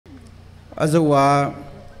Azawa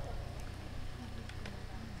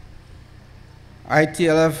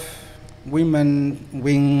ITLF Women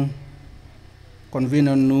Wing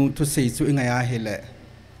convener nu to say su ingaya hele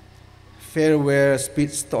fairwear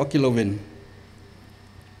speech to kilovin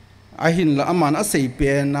ahin la aman asay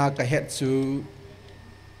pe na ka het su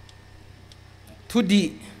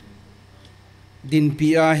tudi din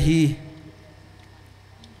pia hi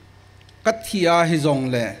kathia hi zong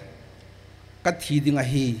le kathi dinga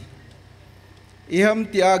hi iham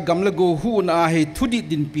tia gamla go hu na hi tudi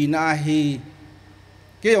din pi na hi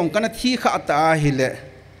ke ong kana thi kha ta hi le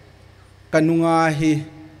kanunga hi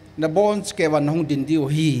na bonds ke wan hong din diu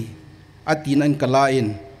hi atin an kalain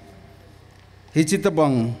hi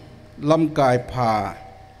chitabang lam kai pha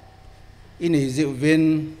ini zi ven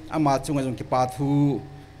ama chunga jong ki pa thu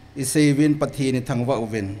i se ven pathi ni thangwa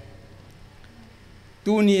ven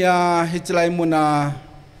tunia hi chlai muna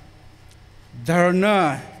dharna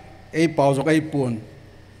ei pau jok ei pun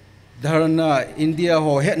dharna India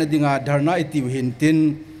ho he na dinga dharna itiu hin tin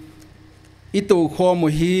itu kho mu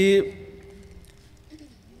hi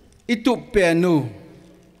itu penu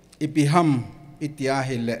ipiham itia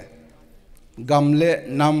hele gamle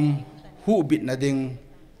nam hu bit na ding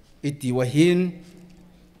iti wahin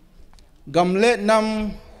gamle nam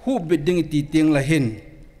hu bit ding iti ting la hin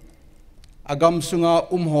agam sunga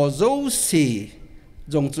ho zo si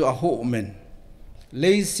jong chu a ho men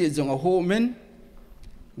lei si jong a ho men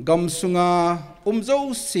gam sunga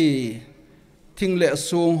zo si thing le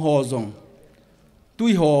sung ho jong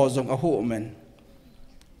tui ho jong a ho men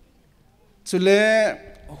chule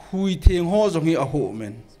hui thing ho jong hi a ho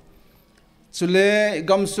men chule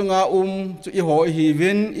gam sunga chu i ho hi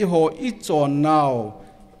vin i ho i chon naw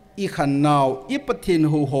i khan naw i pathin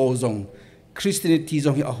hu ho jong Christianity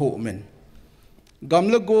jong hi a ho men gam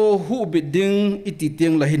la go hu bit ding iti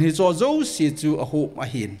ting la hin hi zo zo si chu a ho a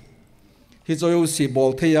hin hi zo yo si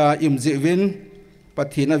bol thaya im zi vin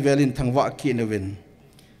pathina velin thangwa ki na vin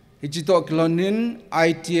hi chi to klonin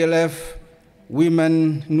ITLF women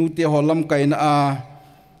nu te holam kaina a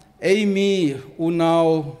Amy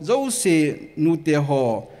unaw zo se nu te ho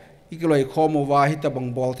ikloi khomo wa hi tabang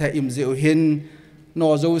bol the im zi hin no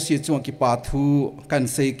zo si chung ki pa thu kan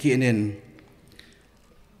sei ki nen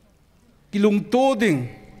kilung to ding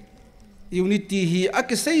unity hi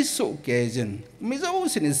akisei so kejen mi zo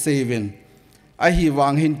sin seven a hi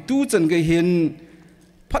wang hin tu chan ge hin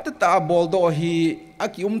phatata bol do hi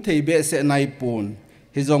aki thei be se nai pun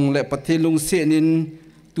hi jong le pathilung se nin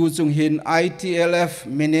tu chung hin ITLF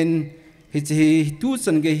menin hi chi tu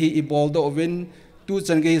chan ge hi I bol do win tu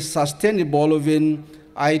chan ge sustainable win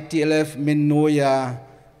ITLF min noya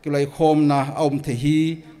kilai khom na thei hi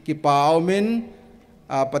ki pa men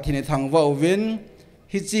pathine thangwa win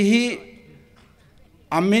hi chi hi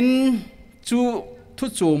amin chu thu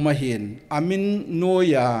chu ma hin amin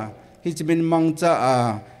noya hi chi bin mangcha a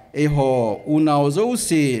e ho unaw zo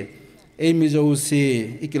si e mi zo si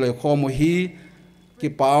ikiloi khomo hi ki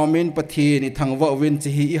pawmin pathi ni thangwa win chi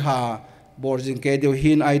hi ha borjing ke deu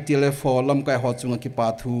hin ITLF for lam kai ho chunga ki pa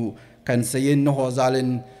thu kan sayin no ho zalin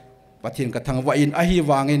pathin ka thangwa in a hi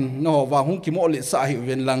wangin no wa hung ki mo le sa hi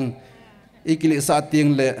wen lang ikili sa ting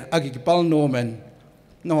le agi ki pal no men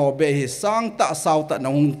no be hi sang ta sau ta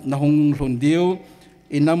na hung hlun diu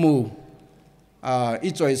inamu i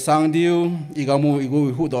choi sang diu igamu igu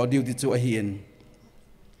hu do diu ti chu a hian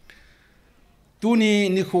tuni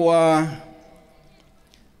ni khuwa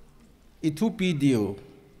i thu pi diu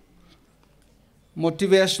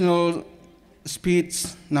motivational speech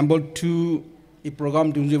number 2 i program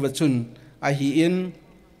dung ji wachun a hi in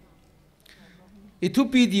i thu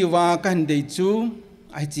pi diu wa kan dei chu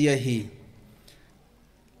a chi a hi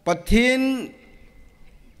pathin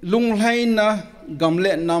lunglai na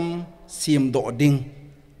gamle nam sim do ding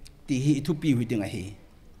ti hi thu pi hui ding a hi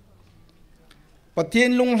pathin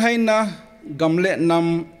lunglai na gamle nam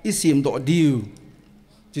isim do diu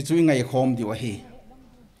chi chu ngai khom diu a hi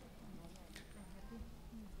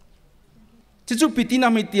chi chu pitina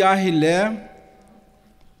mi tia hi le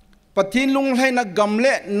pathin lunglai na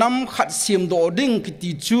gamle nam khat sim do ding ki ti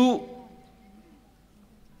chu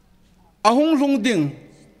ahung lung ding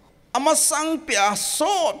ama sang pia so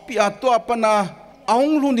pia to apana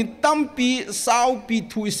ahung lung din tampi sau pi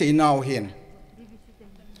thui se naw hen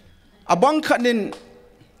abang khanin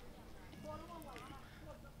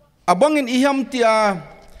abangin iham tia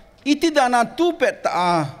itidana tu pet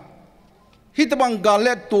ta hitabang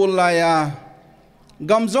galet to laya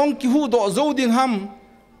gamjong ki hu do zo ding ham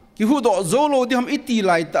ki hu do zo lo ding ham iti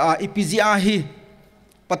lai ta ipizia hi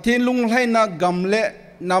pathin lung laina gamle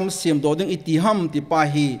nam sim do ding iti ham ti pa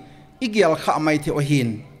hi igial kha mai the o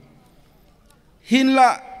hin la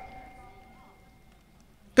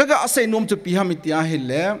kaga asai nom chu pi hamitia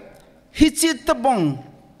hille hichit tabong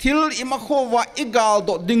thil imakhowa igal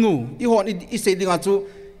do dingu I hon I sei dinga chu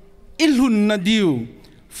ilhun na diu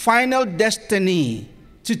final destiny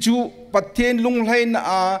chu pathen lunglai na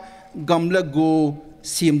a gamla go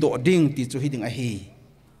sim do ding ti chu hiding a hi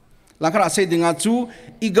langkara sei dinga chu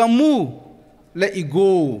igamu le igo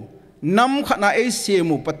nam khana e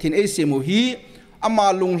semu pathin e semu hi ama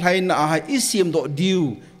lunglai na a isim do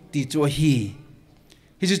diu ti chu hi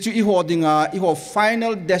chu I ho dinga I ho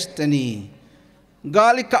final destiny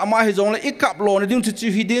gali ka ma hi jong le ikap lo na ding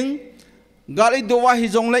chu hiding gali do wa hi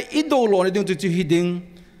jong le I do lo na ding chu hiding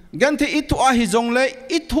gante itu a hi jong le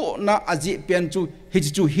itu na aji pen chu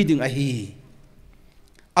chu hiding a hi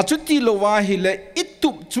achuti lo wa hi le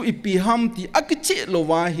itu chu ipi ham ti akichi lo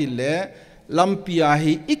wa hi le lampia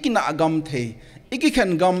hi ikina agam the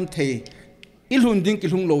ikikhan gam the ilhun ding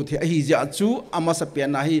kilhung lo the a hi ja chu ama sa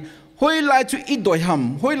pen na hi hoi lai chu I doi ham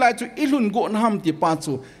hoi lai chu ilhun go na ham ti pa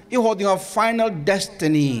chu I holding a final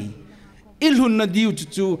destiny ilhun na diu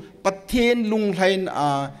chu pathen lung lain a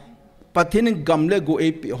pathen gamle go e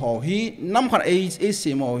pi ho hi nam khan e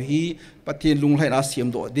sem ho hi pathen lung lain a sem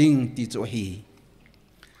do ding ti chu hi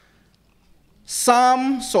sam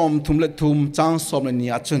som thum le thum chang som le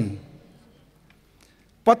nia chun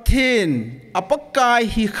pathen apakai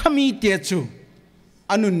hi khami te chu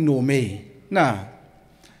anun no me na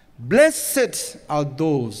blessed are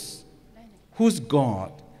those whose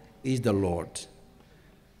God is the Lord.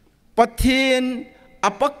 Pathen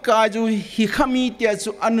apaka ju hi khami tia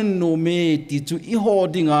chu anun no me ti chu I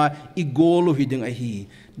hodinga I golo hiding a hi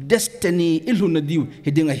destiny ilhuna diu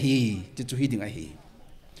hiding a hi ti chu hiding a hi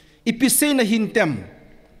ipise na hintem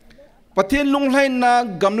pathen lunglai na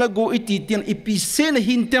gamla go iti tian ipise na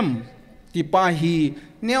hintem ti pa hi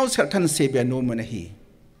neu sar than sebia no man hi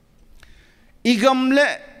igamle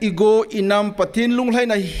igo inam pathin lunglai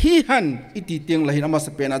na hi han iti tiang lahin ama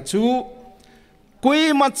sa pena chu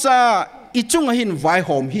kui macha ichung hin vai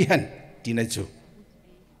hom hi han tinai chu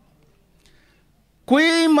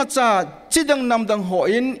kui macha chidang nam dang ho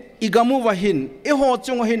in igamu wa hin e ho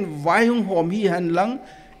chung hin vai hung hom hi han lang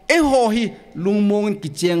e ho hi lungmong ki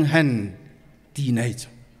cheng han tinai chu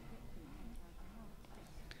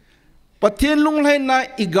pathin lunglai na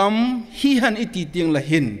igam hi han iti tiang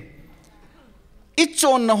lahin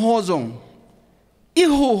ichon na hozong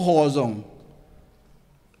iho hozong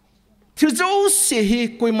thizo se hi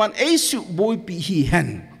koi man eisu boy pi hi han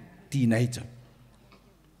ti nai cha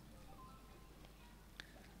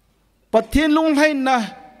pathen lung hai na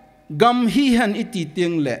gam hi han iti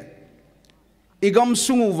tiang le igam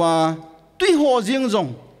sungu wa tui ho jing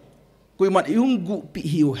jong koi man ihung gu pi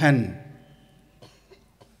hi han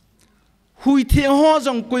hui the ho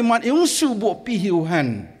jong koi man ihung su bo pi hi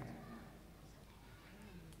han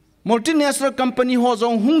multinational company ho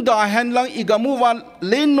jong hungda han lang igamu wan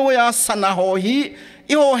lenoya sana ho hi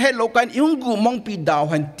I ho hello kan yung gu mong pi daw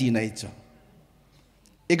han ti nai cha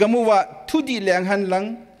igamu wa thudi leng han lang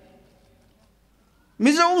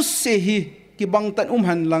mizo se hi ki bang tan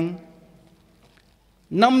han lang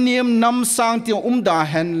nam niem nam sang ti da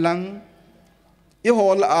han lang I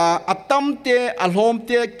ho la atam te alhom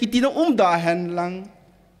te kitina da han lang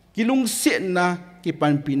kilung se na ki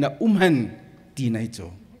pan pi na han ti nai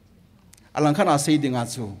cho alang khana sei dinga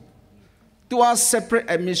chu tua separate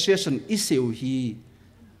administration iseu hi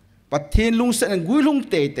pathen lung sen guilung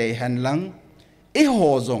te te han lang e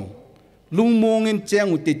ho jong lung mong en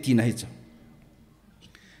chang u te ti nai cha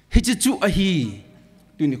hi chu a hi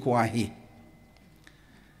tu ni khwa hi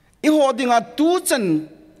e ho dinga tu chan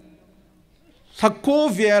thakko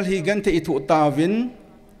vel hi gan te I thu ta win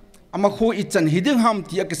ama kho I chan hiding ham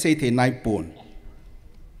ti a ke sei the nai pon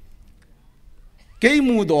ke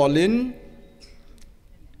mu dolin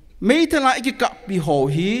mấy thằng lại cái cặp bị hồ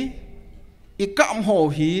hí, cái cặp hồ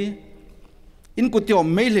hí, in cô tiêu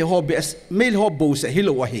mấy lệ hồ bes, mấy hồ bầu sẽ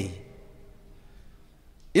hilo wahi,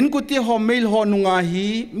 in cô tiêu hồ mấy hồ nunga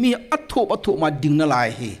hí, mi ắt thụ mà đinh na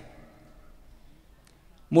lại hí,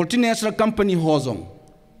 multinational company hồ zong,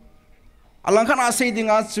 alang khana say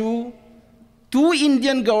dinga chu tu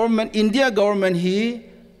India government hi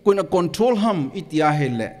kuna control ham itia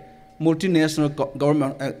hele multinational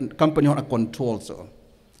government company on control so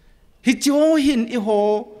hi cho hin I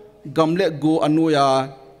ho gamle go anuya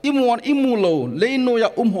imon imulo leinoya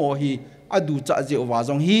ho hi adu cha je wa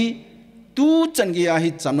jong hi tu chan ge ya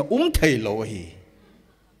hi chan thei lo hi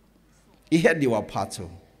I het diwa pha chu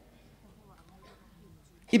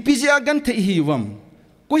ipizia gan thei hi wam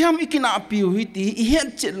ko ham ikina piu hi ti I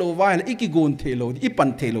het che lo wa iki gon thei lo I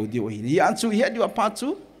pan thei lo di hi ya chu hi het diwa pha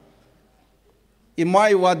chu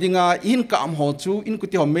imai wadinga in ka am ho chu in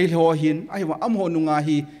kuti ho mail ho hin ai wa am ho nunga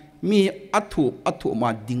hi mi athu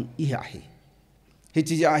ma ding I ha hi hi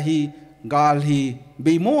chi ja hi gal hi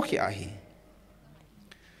be mo khi a hi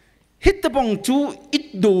hitabong chu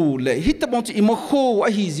it do le hitabong chu imo kho a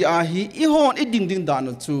hi ja hi I hon I ding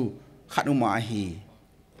dan chu khanuma hi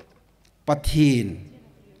pathin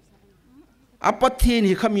apathin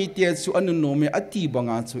hi khami te chu anu no me ati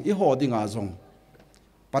banga chu I ho dinga zong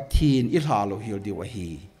pathin I hla lo hil di wa hi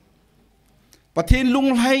pathin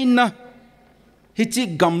lung hai na hi chi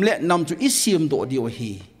gamle nam chu I sim do di wa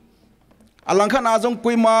hi alang khana zong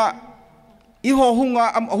kuima I ho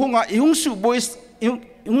hunga I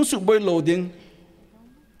hung su boy loading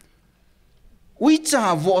ui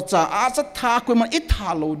cha vo cha a cha tha kuima I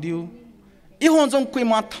tha lo diu I hon zong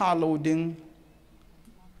kuima tha loading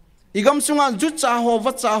igam sunga ju cha ho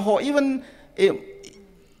va cha ho even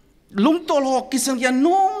lung tol ho kisang ya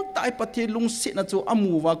nom tai pathe lung sit na chu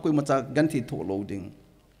amu wa koi ma cha gan thi tho loading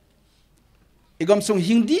igam sung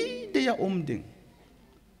hindi de ya ding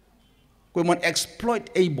koi man exploit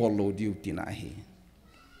able lo diu tina hi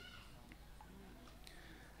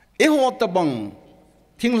e ho ta bang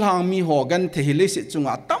thing lang mi ho gan the hi le se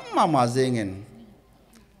chunga tam ma zengen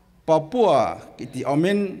Papua kiti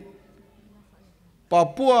amen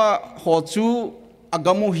Papua ho chu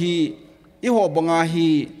agamu hi I ho banga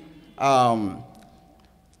hi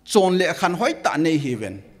chon le khan hoi ta nei hi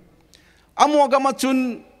ven amo gama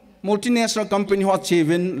chun multinational company ho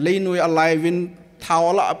chevin leinoi alive in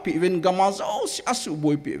thawala api ven gama zo asu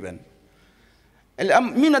boy pi ven el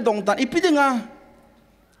mina dong tan ipidinga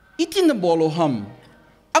itin bolo ham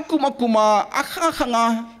akuma akha khanga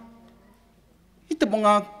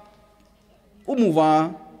itabanga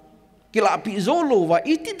umuwa kila pi zolo wa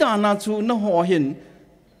iti dana chu na ho hin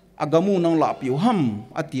agamu nang la pi ham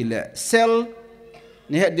atile sel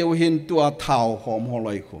ne he deu hin tua thau hom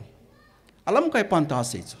holoi ko alam kai panta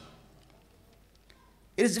se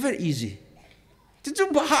it is very easy chu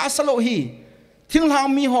ha asalo hi thing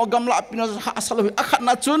lang mi ho gam la pi na ha asalo hi akhat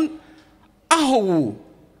na chun aho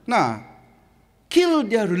na kill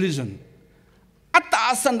their religion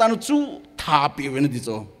ata san dan chu tha pi wen di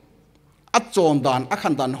cho chon dan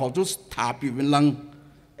akhan dan ho chu tha pi wen lang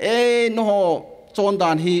no ho chon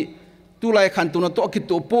dan hi tu lai khan tu na to ki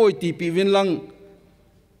to poi ti pi wen lang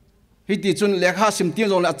hi ti chun lekha sim ti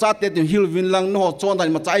jong la cha te ti hil win lang no chon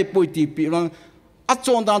dan ma chai poi ti pi lang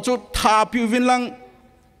chon dan chu tha pi win lang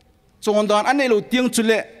chon dan anei lo tiang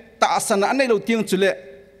chule ta san anei lo tiang chule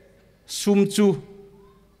sum chu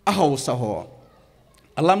a ho sa ho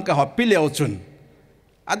alam ka ho pi leo chun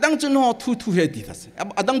adang chun ho thu he di tas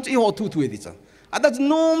adang chi ho thu he di cha adang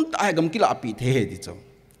nom ta gam kila pi the he di cha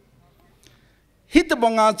hit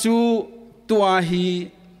banga chu tua hi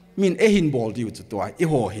min hin bol di chu tua I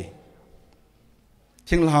ho hi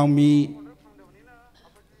thing lang mi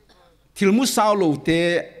thilmu sao lo te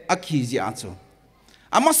akhi ji a chu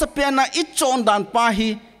ama sa pena I chon dan pa hi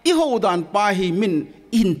I ho dan pa hi min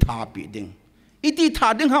in tha pi ding iti tha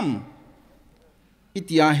ding ham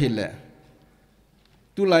itia hele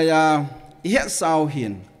tulaya he sao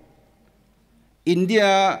hin India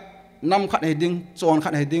nam khat heading chon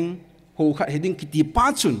khat heading ho khat heading kiti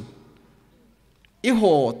pa chun I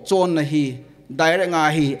ho chon na hi direct nga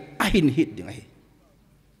hi ahin hit ding hi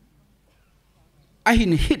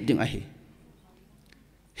ahin hit ding hi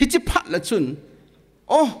hi chi phat la chun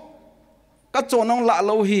ka chon nong la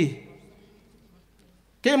lo hi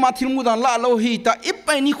ke ma thil mu dan la lo hi ta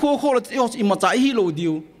ipai ni kho la I ma cha hi lo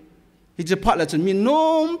diu hi chi phat la chun mi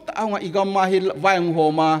nom ta nga igam ma hi wang ho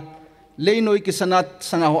ma leinoi ki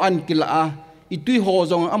sana ho an kila a itui ho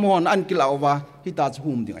jong amon an kila wa hi ta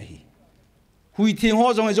hum ding hi hui thing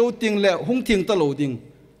ho jong zo ting le hung thing ta lo ding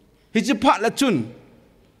hi chi phat la chun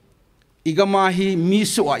igama hi mi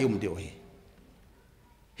su a yum deu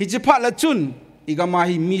hi chi phat la chun igama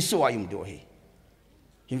hi mi su a yum deu hi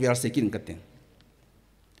ver se kin katen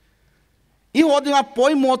I ho dinga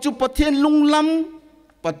poi mo chu pathen lunglam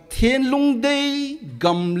pathen lungdei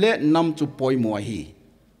gamle nam chu poi mo hi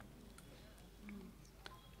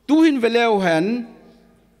tu hin veleu han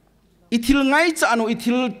ithil ngai cha anu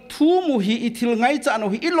ithil thu mu hi ithil ngai cha anu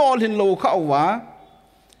hi ilol hin lo kha wa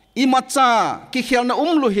I macha ki khel na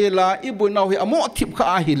lu hela I buinau hi amo thip kha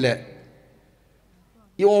a hi le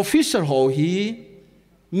I officer ho hi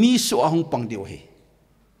mi su ahung pang deu hi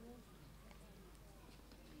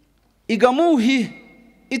igamu hi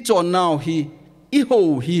I chon now hi I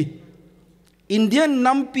ho hi Indian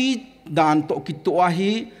nampi dan to ki to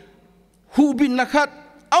hi hu bin na khat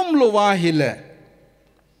lo wa hi le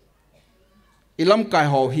ilam kai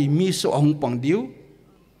ho hi mi so ahung pang diu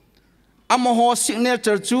amaho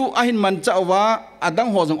signature chu ahin man chawa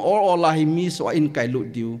adang ho jong or lahi mi so in kai lu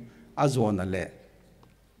diu azona le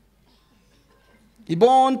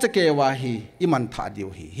ibon chake wa hi iman tha diu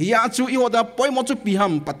hi ya chu I hoda poi mo chu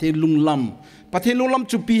piham pathe lunglam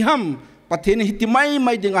chu piham pathe ni hitimai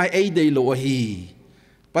mai dinga ei dei lo hi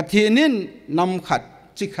pathenin nam khat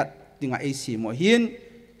chikhat dinga ei si mo hin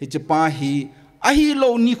hi chapa hi ahi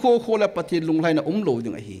lo ni kho la pathe lunglai na lo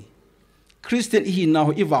dinga hi Christian hi na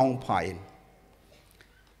ho iwang phain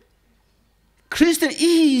Christian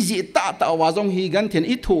easy ta wa jong hi gan then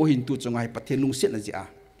I tho hin tu chungai pathe lung set na ja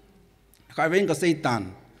ka ven ka satan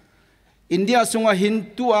India sunga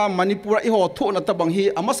hin tua Manipur I ho tho na tabang hi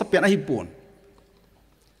ama sapian hi pon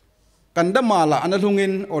Kandamala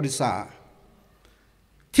analungin Odisha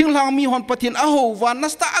Thinglang mi hon pathin aho wa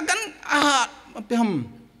nasta agan peham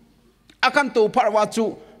akan to parwa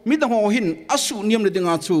chu midang ho hin asu niam le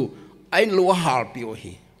dinga chu ain lo har pi o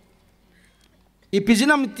hi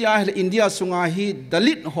ipijinam tia India sunga hi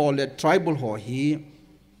Dalit ho le tribal ho hi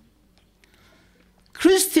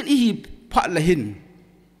Christian hi pha la hin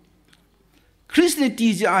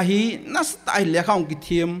Christianity ja hi nasta le khang ki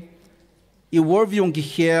thiam I worviong ki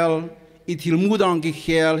khel I thilmudang ki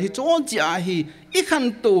khel hi cho ja hi I khan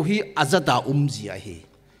to hi azada ji hi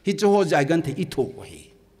hi cho ja gan the I tho hi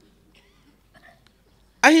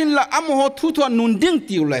ahin la amho thu thu nun ding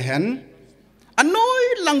tiu la hen anoi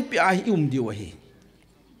lang pi hi diu hi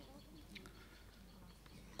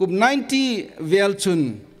kup 90 vel chun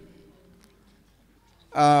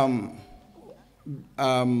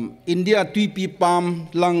India tui pam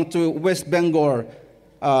lang to West Bengal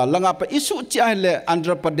langa pa isu chia le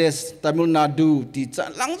Andhra Pradesh Tamil Nadu ti cha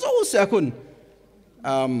lang zo se kun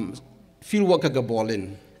field work ka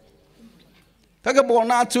bolin ka bol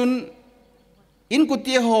na chun in ku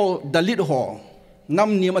ti ho Dalit ho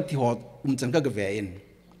nam ni ma ti ho chang ka vein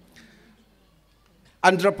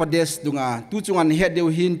Andhra Pradesh dunga tu chungan he deu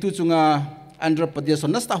hin tu chunga Andhra Pradesh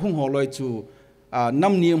nasta hung ho loi chu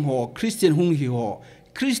nam niam ho Christian hung hi ho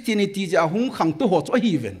Christianity ja hung khang to ho cho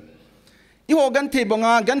hi ven I ho gan the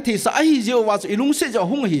banga gan the sa hi je wa chu lung se ja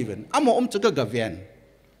hung hi ven amo cha ga ven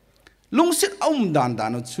lung sit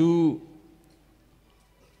dan chu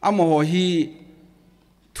amo ho hi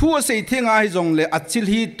thu se thenga hi jong le achil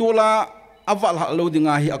hi tola awal ha lo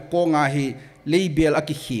dinga hi akonga hi label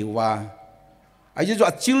aki hiwa aje jo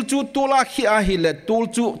achil chu tola khi a hi le tol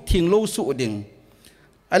chu thinglo su ding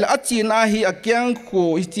ala achina hi akyang kho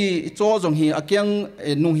hi cho jong hi akyang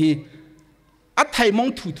nu hi athai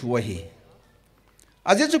mong thu thu hi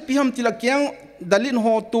aje chu piham tila kyang dalin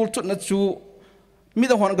ho tol chu na chu mi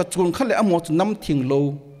da hon ga chun khale amo chu nam thinglo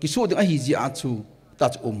ki so ding a hi ji a chu ta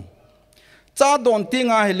chu cha don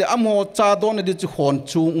tinga hi le amo cha don de chu hon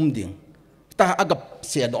chu ding ta aga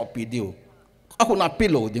se do pi diu aku na pi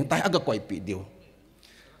lo ding ta aga koi pi diu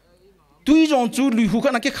tui jong chu lui hu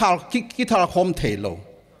kana ki khal ki thar khom thelo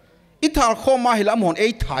I thar khom ma hi la mon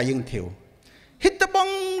ei tha yeng theu hit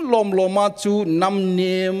bang lom loma chu nam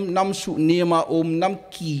nem nam su nema nam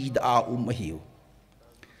ki da hiu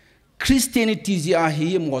Christianity ji a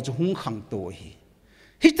hi mo chu hung khang to hi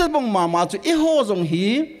hit bang ma chu e ho jong hi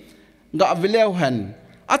ga veleu han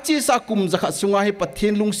achi sa kum zakha sunga hi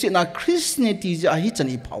pathin lung si na Christianity ji a hi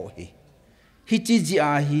chani phau hi hi chi ji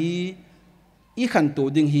a hi I khan to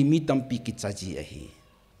ding hi mi tampi ki cha ji a hi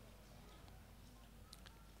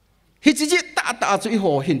hi chi ji ta chu I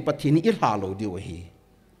ho hin pathin I hla lo diu hi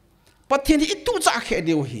pathin I tu cha khe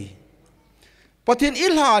diu hi pathin I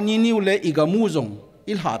hla ni niu le I ga mu jong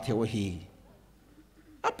I hla theo hi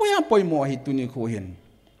apoya poi mo hi tu ni kho hin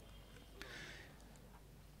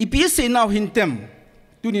I pi se naw hin tem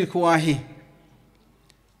tu ni kho a hi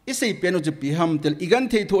I sei pe no chu pi ham tel I gan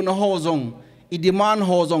thei tho na ho jong I demand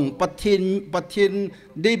ho jong pathin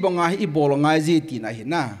dei banga hi I bol ngai ji ti na hi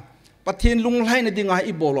na pathin lung lai na dinga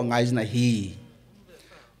I bol ngai na hi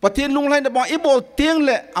pathin lung lai na ba I bol teng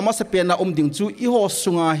le ama sa pe na ding chu I ho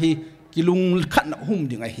sunga hi kilung khat na hum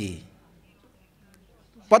dinga hi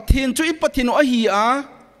pathin chu I pathin a hi a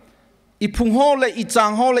I phung ho le I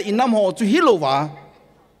chang ho le I nam ho chu hi lo wa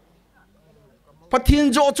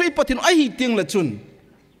pathin jo chu I pathin a hi ting le chun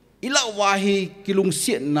ila wa hi kilung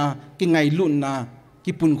sian na ki ngai lun na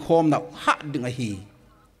ki pun khom na ha dinga hi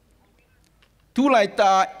tu lai ta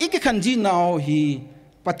ik khan ji naw hi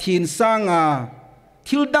pathin sanga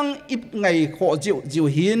thildang ip ngai kho jiu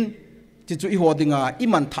hin chi chu I ho dinga I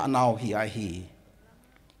man tha naw hi a hi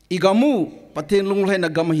igamu pathin lung lai na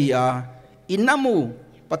gam hi a inamu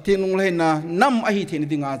pathin lung lai na nam a hi theni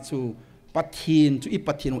dinga chu pathin chu I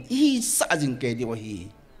pathin I sa jing ke di wa hi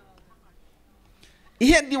I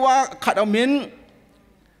het diwa khat amin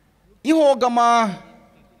I ho gama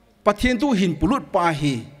pathian tu hin pulut pa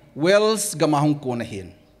hi Wales gamahong ko na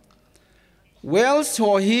hin Wales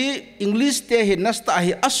ho hi English te hin nasta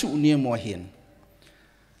hi asu ni mo hin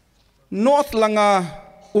North langa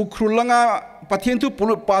ukru langa pathian tu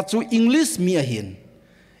pulut pa chu English mi hin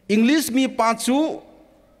English mi pa chu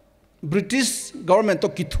British government to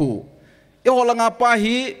kithu e ho langa pa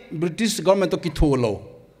hi British government to kithu lo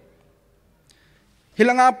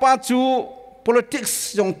hilanga pa chu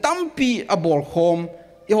politics jong tampi abol khom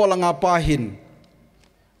e ho langa pa hin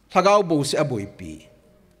thagau bo se aboi pi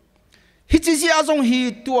hi chi ji azong hi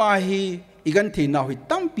tua hi igan the na hi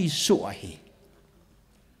tampi su a hi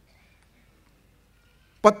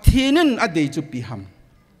pathinin adei chu pi ham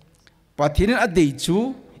pathinin adei chu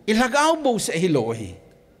ilagau bo se hi lo hi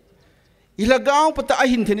ilagau pata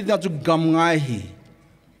ahin theni na chu gam ngai hi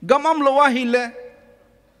gam am lo wa hi le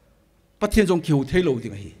pathian jong khiu thelo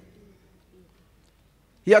ding hi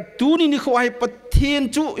ya tu ni khwai pathian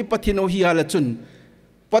chu I pathian o hi ala chun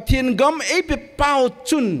pathian gam e pe pau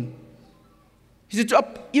chun hi chu ap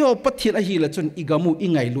yo pathian a hi la chun igamu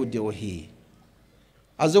ingai lu deu hi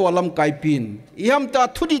azo alam kai pin iam ta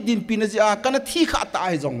thudi din pin ja kana thi kha ta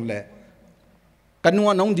ai jong le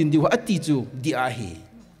kanwa nong din diu ati chu di a hi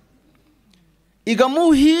igamu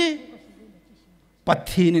hi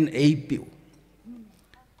pathian in e piu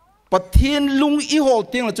pathian lung I hol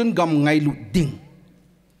teng la chun gam ngai lu ding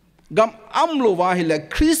gam am lo wa hi le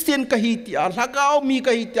Christian ka hi ti a lagao mi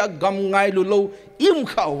ka hi ti a gam ngai lu lo im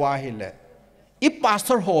kha wa hi le I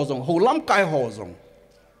pastor ho jong ho lam kai ho jong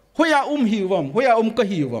hoya hi wam hoya ka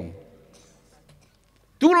hi wam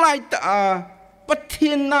tu lai ta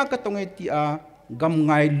pathian na ka tong e ti a gam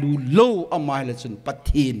ngai lu lo amai la chun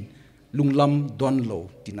pathian lung lam don lo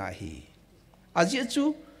tina hi aji chu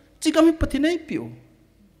chi gam hi pathian ai piu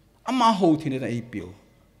ama ho thine na ai piu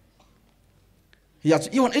ya chu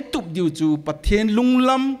iwan etup diu chu pathian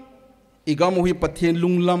lunglam igamu hi pathian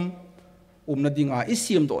lunglam umna dinga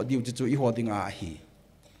isiam do diu chu I ho dinga hi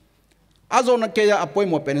azo na ke ya apoi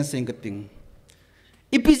mo pen sing kating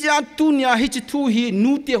ipizia tunia hi chi thu hi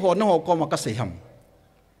nu te ho na ho ko ma ka sei ham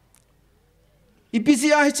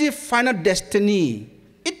ipizia hi chi final destiny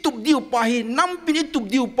itup diu pa hi nam pin itup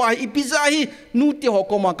diu pa hi ipizia hi nu te ho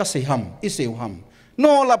ko ma ka sei ham I seu ham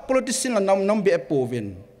no la politician la nam be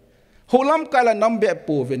poven holam kala nam be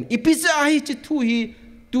poven ipizia hi chi thu hi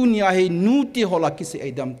tunia hi nu te ho la ki se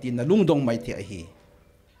ai dam tin na lungdong mai the hi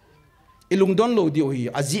ilungdon lo dio hi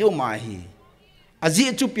azi o ma hi azi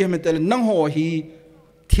chu pi metel nang ho hi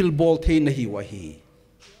thilbol the na hi wa hi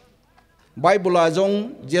bible a jong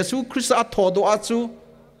jesu christ a thodo a chu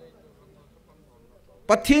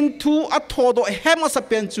pathin thu a thodo hema sa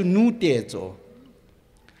pen chu nu te cho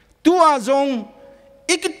tu a jong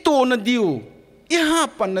ikito na dio I ha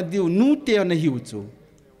pan na dio nu te na hiu chu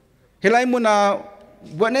helai muna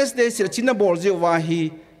Wednesday sir china bol je wa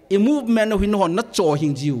hi I movement no hin hon na cho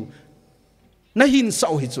hing jiu na hin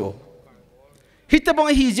sau hi cho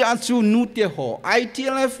hitabang hi ja chu nu te ho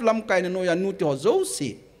ITLF lam kai na no ya nu te ho zo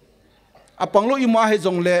si apang lo ima he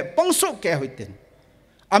jong le pang so ke hoiten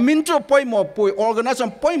amin cho poi mo poi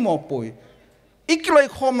organization poi mo poi ikiloi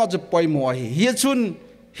khom na je poi mo hi chun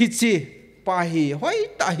hi chi pa hi hoi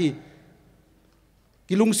ta hi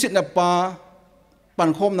kilung sit na pa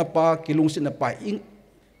pan khom na pa kilung sit na pa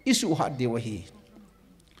isu ha dewa hi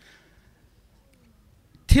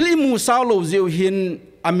thili mu sao lo zeu hin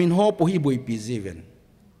amin ho po hi boi pi jeven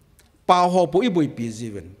pa ho po I boi pi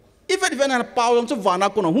jeven even when na pa yong chu wana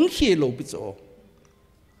ko no hung khi lo pi cho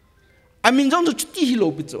amin jong chu ti hi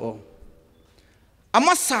lo pi cho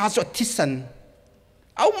ama sa cho thisan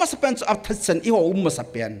au ma sa pen chu ap thisan I ho ma sa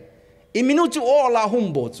pen I minu chu o la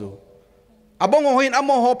hum bo chu abong ho hin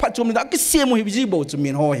amo ho phat chum da ki se mo hi ji bo chu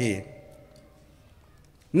min ho he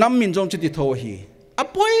nam min jong chu ti tho hi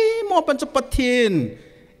apoi mo pan chu pathin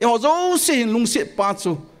e ho zo se lung se pa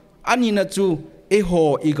chu ani na chu e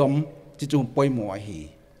ho igam chi chu poi mo hi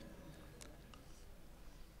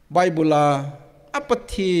bible a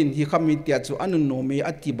pathin hi khami tia chu anu no me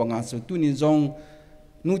ati banga chu tunin jong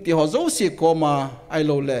nu ti ho zo se ko ma ai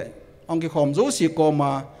lo le ong ki khom zo se ko ma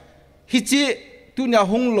hi chi tunya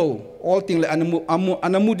hung lo all ting le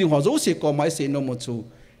anamu ding ho zo se ko ma se no mo chu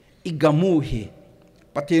igamu hi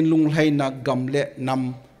pathin lung lai na gam le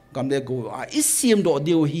nam gam le go a isim do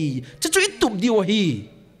dio hi chu itup dio hi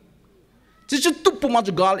chu tup ma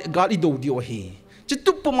chu gal I do dio hi chu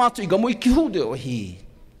tup ma chu igamu ki hu dio hi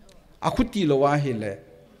akhuti lo wa hi le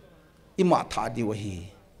ima tha dio hi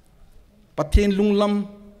pathin lunglam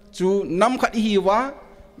chu nam khat hi wa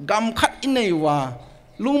gam khat inei wa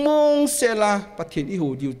lungmong sela pathin I hu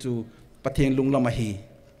dio chu pathin lunglam hi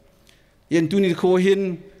yen tu ni kho hin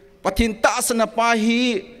pathin ta sana pa hi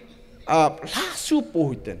lasu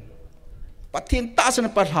pohiten pathin ta san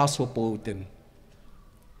pa lasu pohiten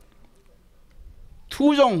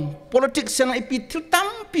thu jong politics sang ipi tam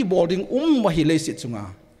pi boarding mahile si chunga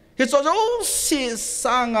he cho jo si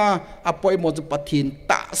sanga apoi mo chu pathin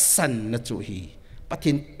ta san na chu hi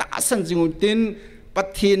pathin ta san jingutin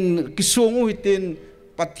pathin kisung huitin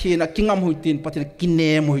pathin kingam huitin pathin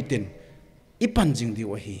kinem huitin ipan jing di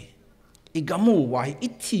wahi igamu wahi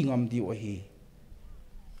ithi ngam di wahi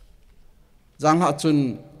jang ha chun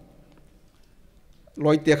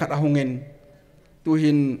loite khat ahungen tu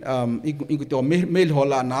hin iguto mail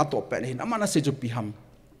hola na to pe hin amana se ju piham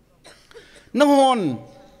nahon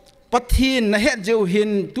pathin na het je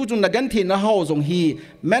hin tu jun na gan thi na ho jong hi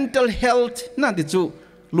mental health na di chu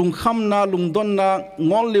lungkham na lungdon na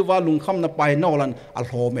ngol lewa lungkham na pai nolan al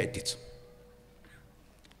ho me ti chu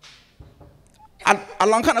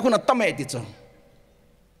alang khan akuna tame ti chu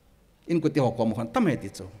in ko ti ho ko mo khan tame ti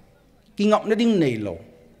chu kingap na ding nei lo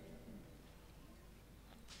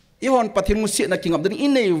ihon pathin musi na kingap ding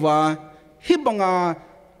inei wa hibanga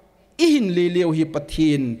ihin le leo hi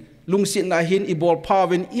pathin lungsi na hin ibol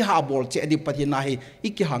pawin I ha bol che di pathin na hi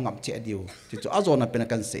iki hangam che diu ti chu azona pen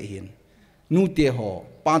kan se hin nu te ho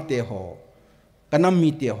pa te ho kanam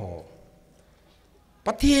mi te ho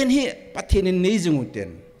pathin hi pathin in nei jung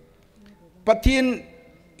ten pathin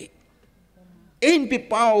ein pi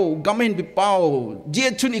pau gamen pi pau je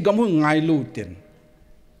chuni gamu ngai lu ten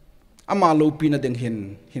ama lo pi na deng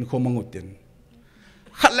hin khomangutin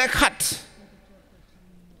khat le khat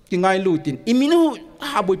ki ngai lu tin iminu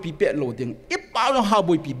ha boy pi pe lo ding I pa lo ha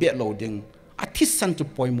boy pi be lo ding athis san chu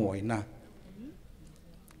poi moi na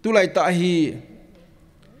tu lai ta hi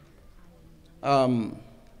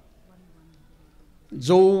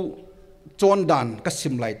zo chon dan ka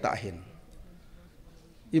sim lai ta hin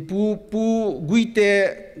ipu pu guite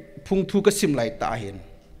phung thu ka sim lai ta hin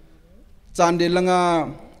chan de langa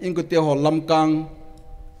ingko te ho lamkang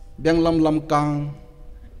beng lamkang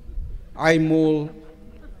aimul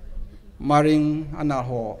maring ana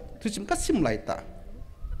ho thusim ka sim lai ta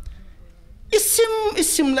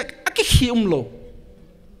isim lek aki hium lo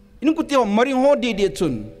ingko te ho maring ho de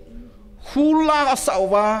chun hula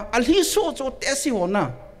sawa alhi so cho te si ho na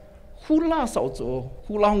hula sao cho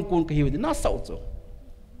hula hong kun ka hi na sao cho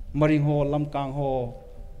maring ho lamkang ho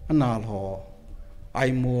anal ho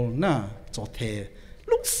aimul na cho the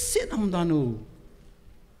luk set am danu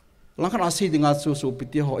langkan asi dinga so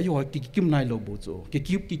piti ho ayo ki kim nai lo bo cho ki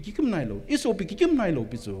kim nai lo iso pi ki kim nai lo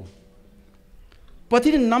pi cho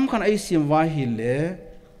patin nam khan ai sim wa hi le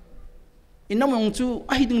inam ong chu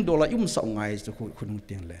ai ding dola yum sa ngai chu khunung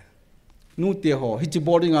teng le nu te ho hi chi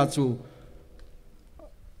boarding a chu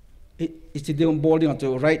ichi de boarding a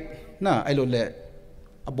chu right na ai lo le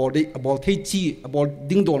about thei chi about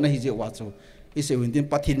ding dol na hi je wa chu ise win din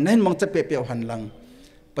patin nan mang cha pe han lang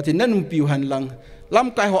pathin nan piu han lang lam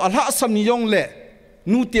kai ho alha sam ni yong le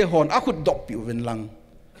nu te hon akhut dok piu wen lang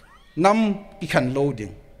nam ki khan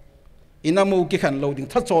loading inamu ki khan loading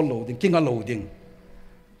tha chol loading kinga loading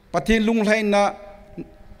pathin lung lai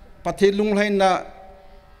na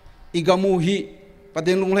igamu hi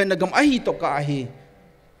pathin lung lai na gam ahi to ka hi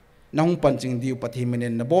nang panching diu pathin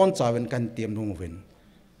menen na bon chawen kan tiam nung wen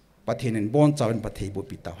pathin en bon chawen pathei bo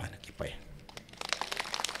pitaw han ki pai